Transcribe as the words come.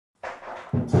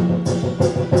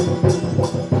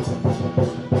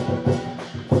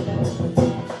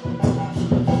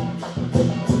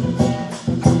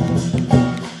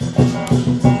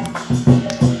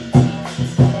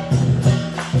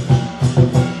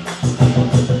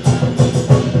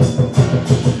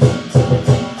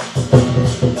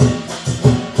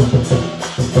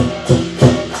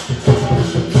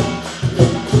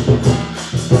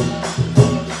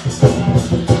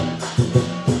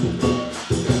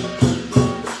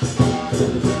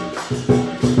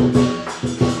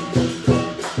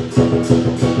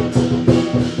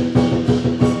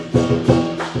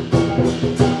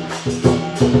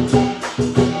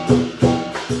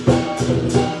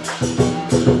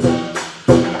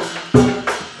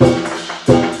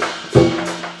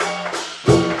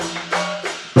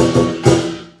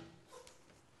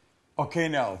Okay,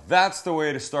 now that's the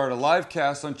way to start a live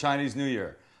cast on Chinese New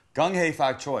Year. Gung Hei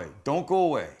Fat Choi. Don't go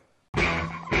away.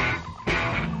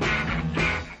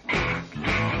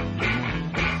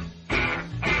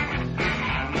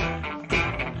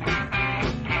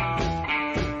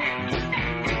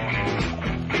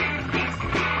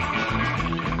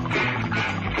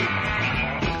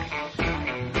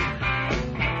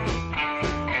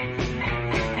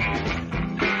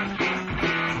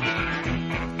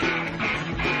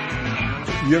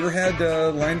 You ever had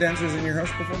line dancers in your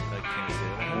house before? I can't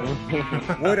say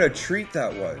that. What a treat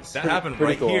that was. That happened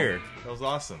pretty right cool. here. That was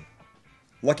awesome.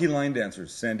 Lucky Line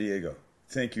Dancers, San Diego.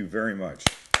 Thank you very much.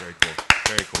 Very cool.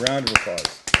 Very cool. Round of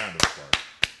applause. Round of applause.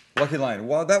 Lucky Line.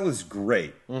 Wow, that was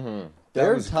great. Mm-hmm.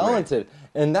 They're talented.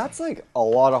 And that's like a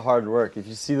lot of hard work. If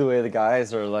you see the way the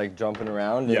guys are like jumping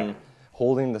around and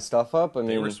holding the stuff up, I mean,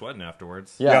 They were sweating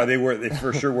afterwards. Yeah, they were. They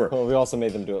for sure were. Well, we also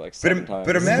made them do it like 7 times.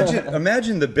 But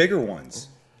imagine the bigger ones.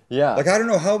 Yeah. Like, I don't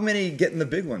know how many get in the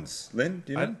big ones. Lynn,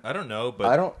 do you know? I don't know,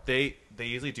 but they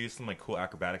usually do some like cool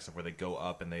acrobatic stuff where they go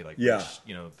up and they like reach,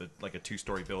 you know, like a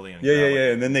 2-story building. And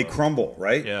And then they crumble,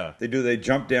 right? Yeah. They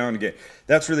jump down again.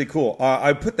 That's really cool.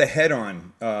 I put the head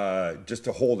on just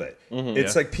to hold it. Mm-hmm.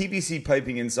 It's like PVC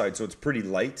piping inside, so it's pretty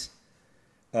light.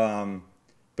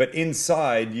 But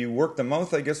inside, you work the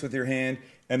mouth, I guess, with your hand,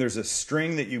 and there's a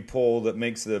string that you pull that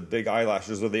makes the big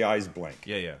eyelashes or the eyes blink.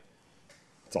 Yeah.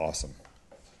 It's awesome.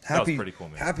 That was pretty cool,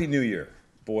 man. Happy New Year,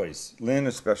 boys. Lynn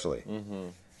especially. Mm-hmm.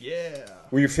 Yeah.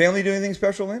 Were your family doing anything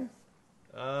special, Lynn?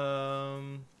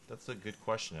 That's a good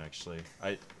question, actually.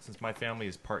 Since my family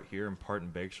is part here and part in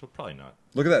Bakersfield, probably not.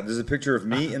 Look at that. There's a picture of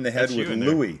me in the head That's with you in there.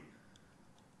 Louie.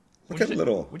 Look at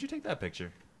little. Where'd you take that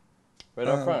picture? Right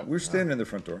up front. We were standing in the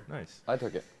front door. Nice. I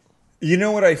took it. You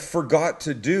know what I forgot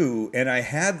to do, and I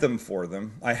had them for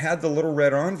them? I had the little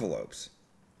red envelopes.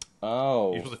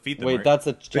 Oh. You're supposed to feed them, Wait, right? that's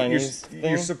a Chinese thing?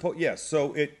 You're supposed, yes.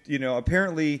 So it,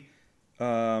 apparently,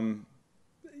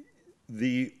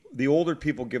 the older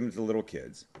people give them to the little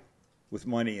kids with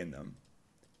money in them.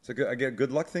 So I get a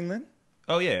good luck thing then?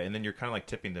 Oh, yeah, and then you're kind of like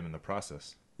tipping them in the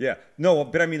process. Yeah. No,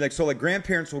 but I mean, like, so like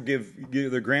grandparents will give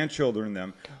their grandchildren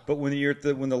them, but when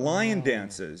when the lion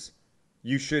dances,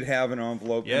 you should have an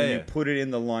envelope and you put it in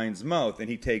the lion's mouth and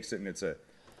he takes it and it's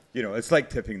it's like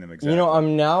tipping them exactly. You know,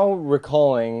 I'm now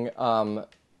recalling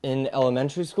in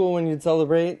elementary school when you'd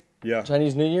celebrate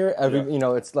Chinese New Year,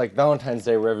 it's like Valentine's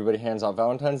Day where everybody hands out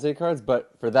Valentine's Day cards,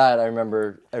 but for that I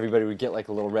remember everybody would get like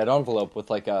a little red envelope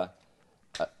with like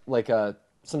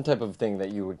some type of thing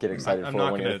that you would get excited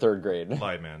for when you're in 3rd grade.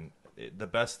 Lie, man. The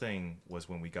best thing was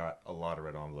when we got a lot of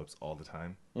red envelopes all the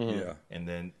time. Mm-hmm. Yeah. And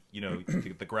then,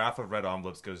 the graph of red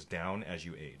envelopes goes down as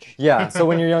you age. Yeah, so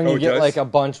when you're young, you get like a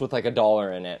bunch with like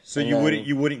 $1 in it. So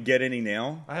you wouldn't get any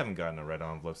now? I haven't gotten a red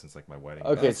envelope since like my wedding.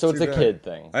 Okay, so it's a kid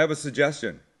thing. I have a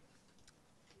suggestion.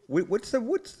 What's the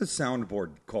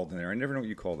soundboard called in there? I never know what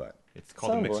you call that. It's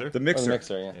called a mixer. The mixer. Oh, the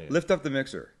mixer, yeah. Lift up the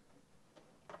mixer.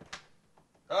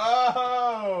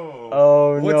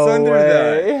 Oh! What's under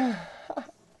that?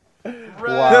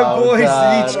 Wow, the boys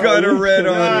Dad. each got a red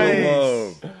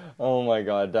envelope. Oh my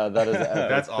God, Dad, that is epic.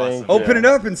 That's awesome. Open it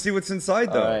up and see what's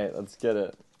inside, though. All right, let's get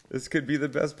it. This could be the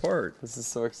best part. This is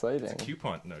so exciting.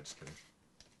 Coupon. No, just kidding.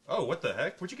 Oh, what the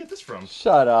heck? Where'd you get this from?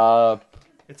 Shut up.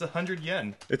 It's 100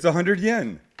 yen. It's 100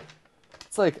 yen.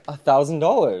 It's like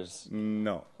 $1,000.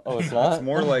 No. Oh, it's not? It's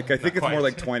more like, I think it's quite. more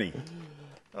like 20.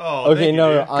 Oh, Okay, thank you,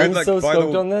 no, dude. I'm luck. so By the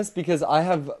stoked way- on this because I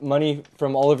have money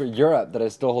from all over Europe that I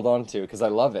still hold on to because I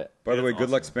love it. By the way, That's good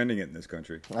luck awesome. spending it in this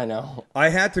country. I know. I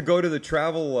had to go to the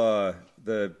travel,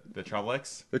 The Travel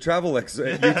X? the travel X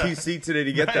at UTC today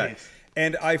to get that. Nice.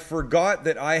 And I forgot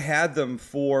that I had them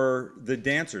for the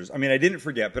dancers. I mean, I didn't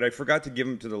forget, but I forgot to give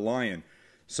them to the lion.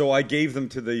 So I gave them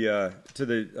to the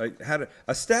I had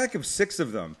a stack of 6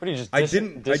 of them. What are you just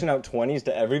dishing out 20s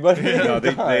to everybody? No,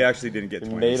 they actually didn't get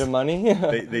 20s. Made of money?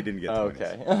 They didn't get 20s.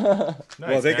 Okay. Nice,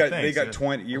 well, they thanks, got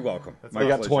 20. You're welcome. They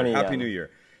got 20. Happy New Year.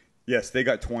 Yes, they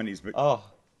got 20s, but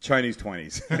Chinese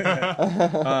 20s.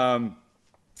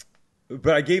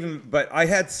 But I gave them. But I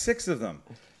had 6 of them.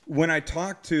 When I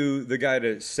talked to the guy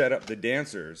to set up the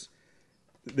dancers,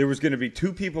 there was going to be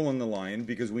 2 people in the line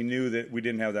because we knew that we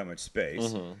didn't have that much space.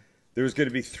 Mm-hmm. There was going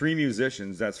to be 3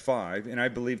 musicians. That's 5, and I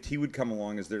believed he would come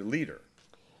along as their leader.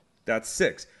 That's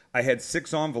 6. I had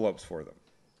 6 envelopes for them.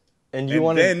 And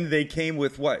then they came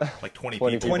with what? Like 20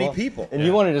 people. 20 people. And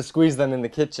you wanted to squeeze them in the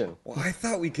kitchen. Well, I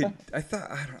thought we could.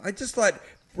 I just thought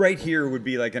right here would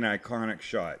be like an iconic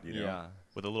shot. You know? Yeah.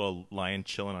 With a little lion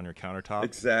chilling on your countertop.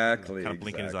 Exactly. Kind of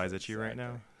blinking his eyes at you right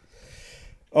now.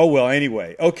 Oh, well,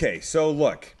 anyway. Okay, so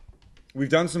look. We've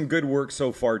done some good work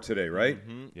so far today, right?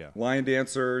 Mm-hmm. Yeah. Lion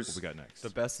dancers. What we got next? The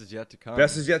best is yet to come.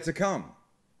 Best is yet to come.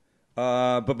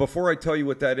 But before I tell you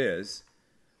what that is,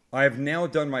 I have now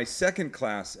done my 2nd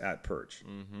class at Perch.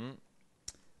 Mm-hmm.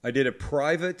 I did a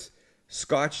private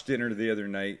Scotch dinner the other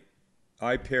night.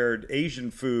 I paired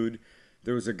Asian food.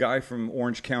 There was a guy from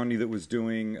Orange County that was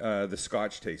doing the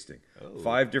Scotch tasting.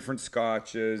 5 different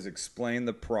Scotches, explained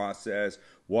the process,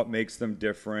 what makes them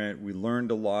different. We learned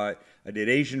a lot. I did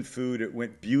Asian food. It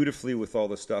went beautifully with all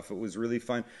the stuff. It was really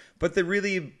fun. But the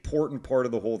really important part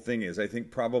of the whole thing is I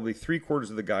think probably 3/4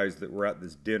 of the guys that were at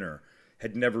this dinner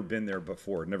had never been there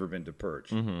before, never been to Perch.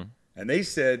 Mm-hmm. And they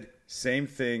said, same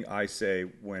thing I say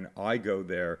when I go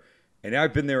there. And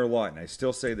I've been there a lot, and I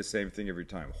still say the same thing every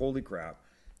time. Holy crap.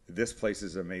 This place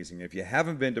is amazing. If you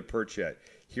haven't been to Perch yet,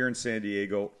 here in San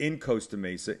Diego, in Costa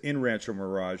Mesa, in Rancho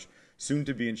Mirage, soon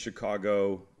to be in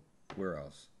Chicago, where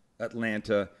else?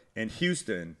 Atlanta, and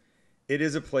Houston, it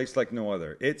is a place like no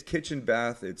other. It's kitchen,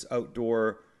 bath, it's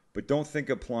outdoor, but don't think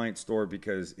appliance store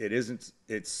because it isn't.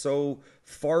 It's so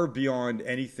far beyond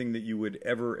anything that you would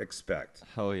ever expect.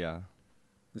 Hell yeah.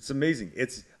 It's amazing.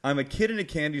 I'm a kid in a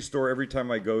candy store every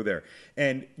time I go there.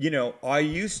 And, you know, I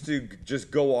used to just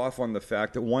go off on the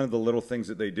fact that one of the little things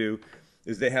that they do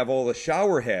is they have all the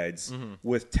shower heads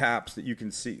with taps that you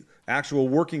can see. Actual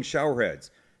working shower heads.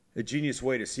 A genius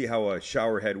way to see how a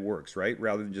shower head works, right?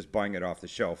 Rather than just buying it off the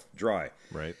shelf dry.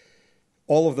 Right.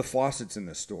 All of the faucets in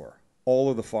the store. All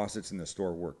of the faucets in the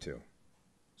store work too.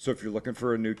 So if you're looking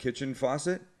for a new kitchen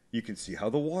faucet, you can see how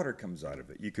the water comes out of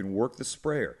it. You can work the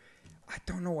sprayer. I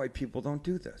don't know why people don't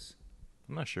do this.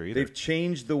 I'm not sure either. They've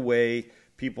changed the way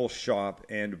people shop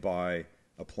and buy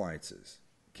appliances.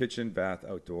 Kitchen, bath,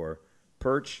 outdoor.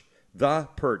 Perch, the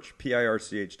Perch,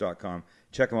 PIRCH.com.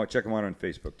 Check them out. Check them out on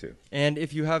Facebook too. And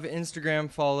if you have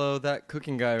Instagram, follow that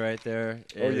cooking guy right there.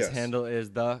 His handle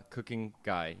is the cooking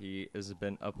guy. He has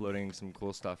been uploading some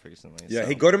cool stuff recently. Yeah. So.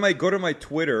 Hey, go to my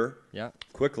Twitter. Yeah.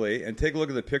 Quickly and take a look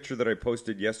at the picture that I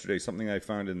posted yesterday. Something I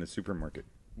found in the supermarket.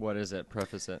 What is it?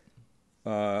 Preface it.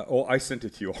 I sent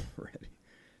it to you already.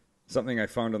 Something I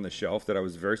found on the shelf that I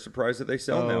was very surprised that they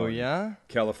sell now. Oh, yeah?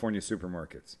 California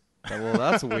supermarkets. Oh, well,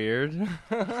 that's weird.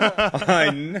 I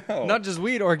know. Not just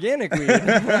weed, organic weed.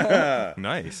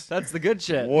 Nice. That's the good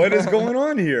shit. What is going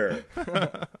on here?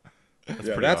 That's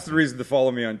awesome. The reason to follow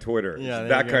me on Twitter. Yeah,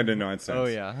 that kind of nonsense. Oh,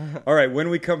 yeah. All right, when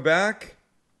we come back,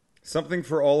 something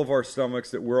for all of our stomachs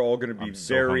that we're all going to be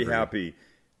very happy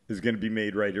is going to be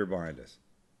made right here behind us.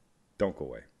 Don't go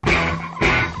away.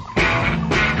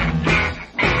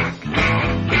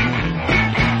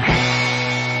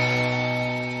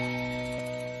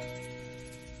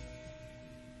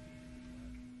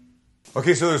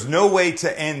 Okay, so there's no way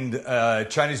to end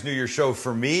Chinese New Year show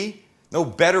for me. No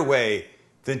better way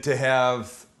than to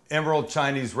have Emerald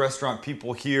Chinese restaurant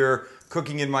people here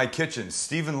cooking in my kitchen.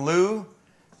 Stephen Liu,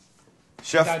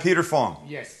 Chef Peter Fong.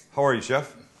 Yes. How are you,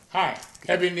 Chef? Hi.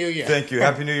 Happy New Year. Thank you.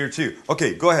 Happy New Year to you.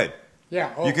 Okay, go ahead.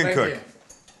 Yeah. Oh, you can cook.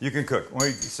 You can cook.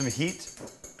 Want some heat?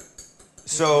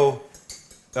 So,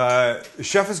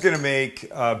 Chef is going to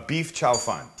make beef chow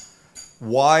fan.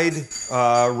 Wide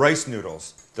rice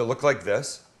noodles that look like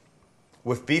this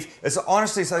with beef. It's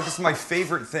honestly, it's like this is my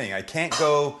favorite thing. I can't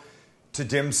go to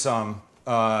dim sum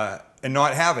and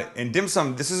not have it. And dim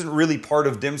sum, this isn't really part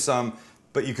of dim sum,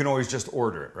 but you can always just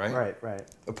order it, right? Right.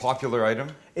 A popular item?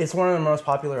 It's one of the most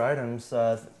popular items,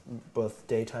 both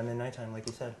daytime and nighttime, like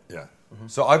you said. Yeah. Mm-hmm.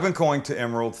 So I've been going to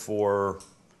Emerald for,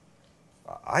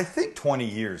 I think 20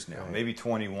 years now, maybe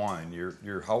 21.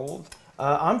 You're how old?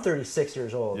 I'm 36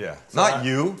 years old. Yeah. So not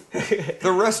you.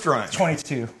 The restaurant.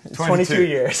 22. 22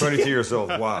 years. 22 years old.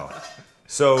 Wow.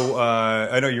 So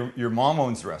I know your mom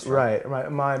owns the restaurant.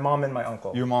 Right. My mom and my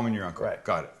uncle. Your mom and your uncle. Right.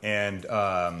 Got it. And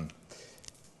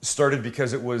started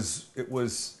because it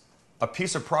was a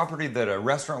piece of property that a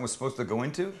restaurant was supposed to go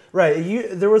into? Right.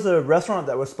 There was a restaurant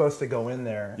that was supposed to go in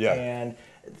there. Yeah. And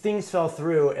things fell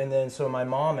through. And then so my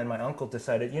mom and my uncle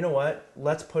decided, you know what?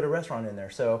 Let's put a restaurant in there.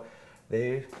 So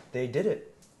they did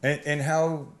it. And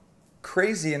how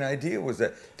crazy an idea was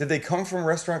that? Did they come from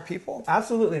restaurant people?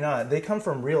 Absolutely not. They come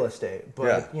from real estate. But,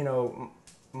 Yeah. you know,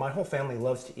 my whole family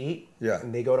loves to eat. Yeah.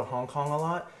 And they go to Hong Kong a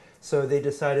lot. So they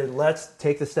decided, let's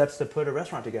take the steps to put a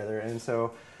restaurant together. And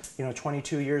so, you know,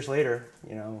 22 years later,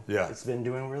 you know, Yeah. it's been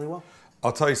doing really well.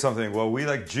 I'll tell you something. Well, we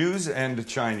like Jews and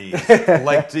Chinese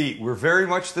like to eat. We're very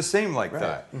much the same like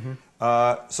that.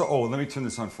 Mm-hmm. Let me turn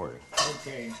this on for you.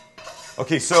 Okay.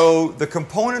 Okay, so the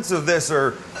components of this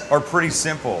are pretty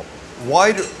simple.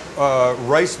 Wide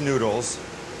rice noodles.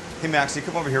 Hey, Maxie,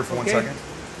 come over here for 1 second.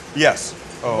 Yes.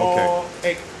 Oh, okay. More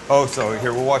egg. Oh, so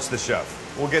here, we'll watch the chef.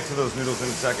 We'll get to those noodles in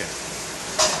a second.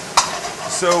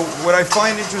 So what I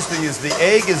find interesting is the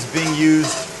egg is being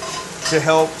used to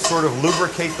help sort of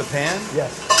lubricate the pan.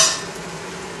 Yes.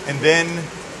 And then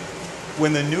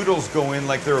when the noodles go in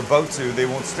like they're about to, they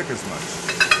won't stick as much.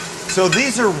 So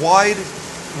these are wide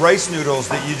rice noodles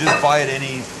that you just buy at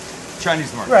any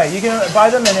Chinese market. Right, you can buy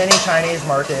them in any Chinese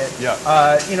market. Yeah.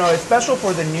 You know, it's special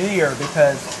for the New Year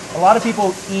because a lot of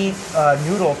people eat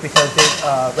noodles because they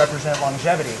represent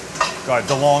longevity. God,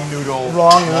 the long noodle,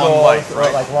 Long noodle, long life, right?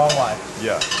 or like long life.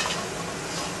 Yeah.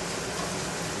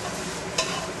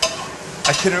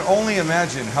 I can only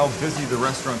imagine how busy the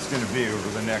restaurant's going to be over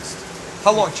the next.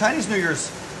 How long? Chinese New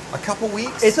Year's, a couple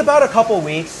weeks? It's about a couple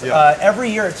weeks. Yeah. Every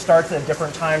year it starts at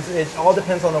different times. It all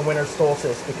depends on the winter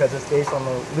solstice because it's based on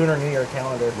the Lunar New Year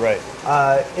calendar. Right.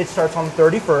 It starts on the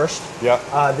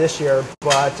 31st this year,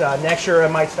 but next year it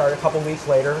might start a couple weeks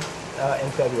later in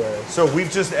February. So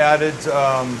we've just added,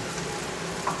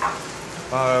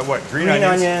 green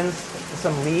onions,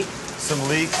 some leek. some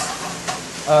leeks,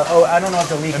 I don't know if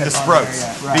the leek and the is on sprouts.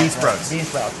 there yet. Right, Bean sprouts. Bean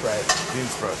sprouts, right. Bean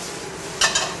sprouts.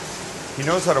 He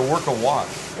knows how to work a wok.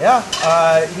 Yeah,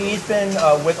 he's been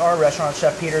with our restaurant.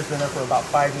 Chef Peter's been there for about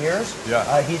 5 years.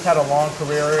 Yeah. He's had a long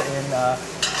career in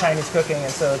Chinese cooking,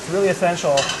 and so it's really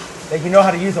essential that you know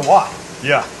how to use a wok.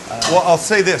 Yeah. Well, I'll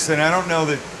say this, and I don't know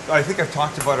that, I think I've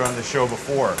talked about it on the show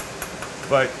before,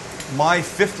 but my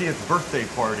 50th birthday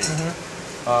party,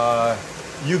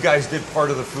 you guys did part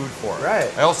of the food for.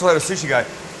 Right. I also had a sushi guy,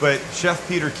 but Chef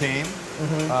Peter came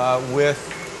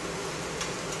with...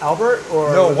 Albert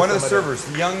or No, one of the servers,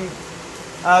 the young...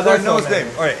 I there's know so his many.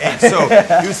 name. All right, and so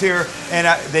he was here, and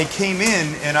they came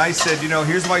in, and I said, you know,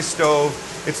 here's my stove.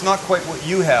 It's not quite what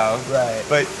you have, Right.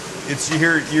 but it's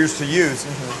yours to use.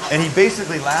 And he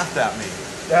basically laughed at me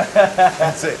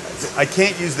and said, I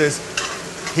can't use this.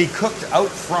 He cooked out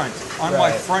front on my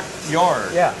Right. front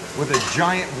yard Yeah. with a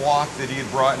giant wok that he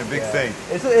had brought in a big thing.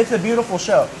 It's a beautiful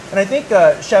show, and I think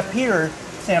Chef Peter,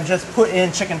 Sam, just put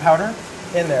in chicken powder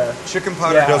in there. Chicken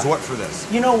powder Yeah. does what for this?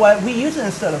 You know what? We use it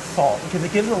instead of salt because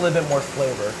it gives it a little bit more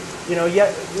flavor. You know,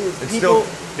 yet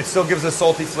It still gives a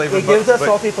salty flavor. It gives a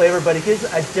salty flavor, but it gives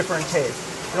a different taste.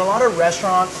 In a lot of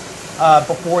restaurants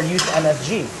before used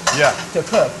MSG to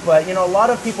cook, but you know, a lot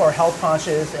of people are health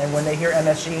conscious, and when they hear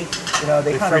MSG, you know,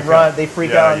 they kind of run, they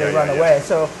freak out and they run away.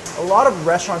 So a lot of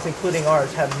restaurants, including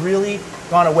ours, have really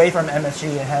gone away from MSG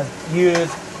and have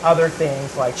used other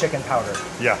things like chicken powder.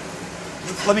 Yeah.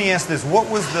 Let me ask this: what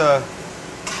was the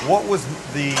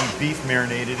beef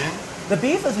marinated in? The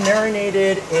beef is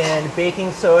marinated in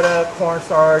baking soda,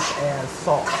 cornstarch, and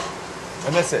salt.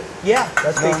 And that's it. Yeah,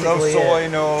 that's basically no soy, it.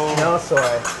 no. No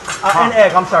soy. And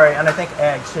egg. I'm sorry, and I think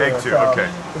egg too. Egg too. So Okay.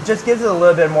 It just gives it a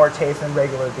little bit more taste than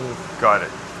regular beef. Got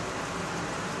it.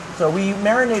 So we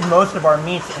marinate most of our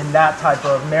meats in that type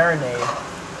of marinade,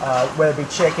 whether it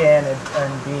be chicken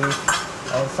and beef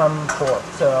and some pork.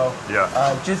 So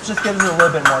just gives it a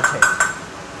little bit more taste.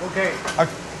 Okay.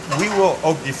 We will.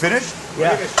 Oh, you finished?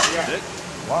 Yeah. Yeah.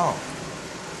 Wow.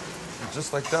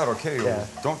 Just like that. Okay. Yeah. Well,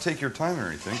 don't take your time or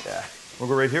anything. Yeah. We'll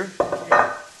go right here.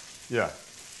 Yeah.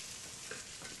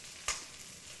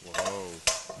 Whoa.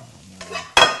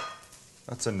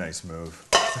 That's a nice move.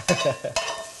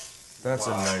 That's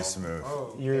a nice move.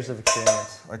 Years of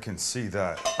experience. I can see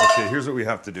that. Okay, here's what we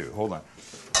have to do. Hold on.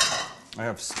 I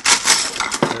have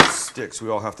sticks. We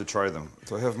all have to try them.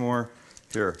 So I have more.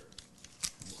 Here.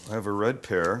 I have a red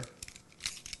pear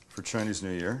for Chinese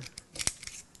New Year.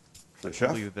 For the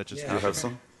chef. That just Do you have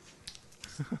some?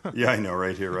 Yeah, I know.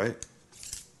 Right here, right?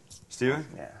 Steven?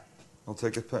 Yeah. I'll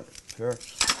take a pear.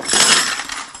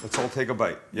 Let's all take a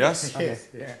bite. Yes? Yes.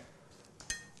 Yeah.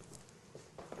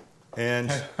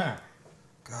 And,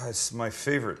 guys, my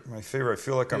favorite. I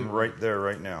feel like I'm right there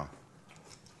right now.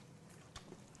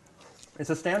 It's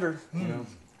a standard. You know.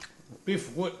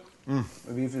 Beef what?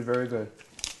 The beef is very good.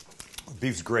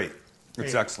 Beef's great.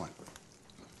 It's excellent.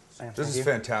 This is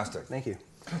fantastic. Thank you.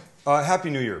 Happy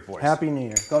New Year, boys. Happy New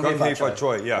Year. Gung Hey Fat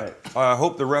Choy. Yeah. I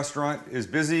hope the restaurant is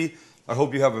busy. I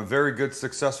hope you have a very good,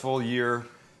 successful year.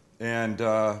 And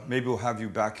maybe we'll have you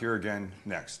back here again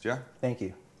next, yeah? Thank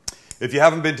you. If you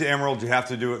haven't been to Emerald, you have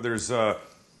to do it. There's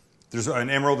an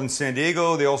Emerald in San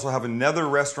Diego. They also have another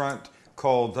restaurant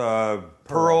called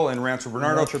Pearl in Rancho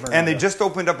Bernardo. And they just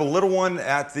opened up a little one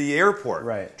at the airport.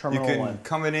 Right, Terminal You can 1.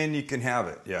 come in, you can have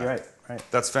it. Yeah. Right, right.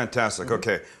 That's fantastic.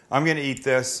 Okay, I'm going to eat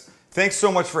this. Thanks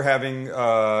so much for having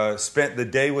spent the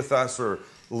day with us or a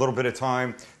little bit of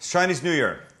time. It's Chinese New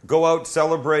Year. Go out,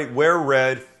 celebrate, wear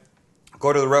red.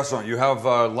 Go to the restaurant. You have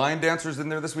line dancers in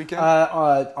there this weekend?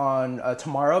 On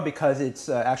tomorrow, because it's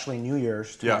actually New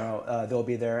Year's tomorrow, they'll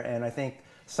be there. And I think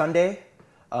Sunday,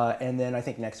 and then I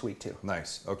think next week too.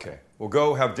 Nice. Okay. Well,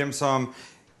 go have dim sum,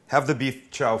 have the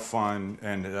beef chow fun,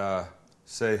 and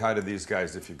say hi to these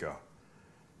guys if you go.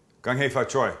 Gung Hey Fat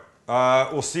Choy.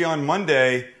 We'll see you on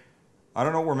Monday. I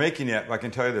don't know what we're making yet, but I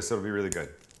can tell you this. It'll be really good.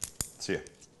 See ya.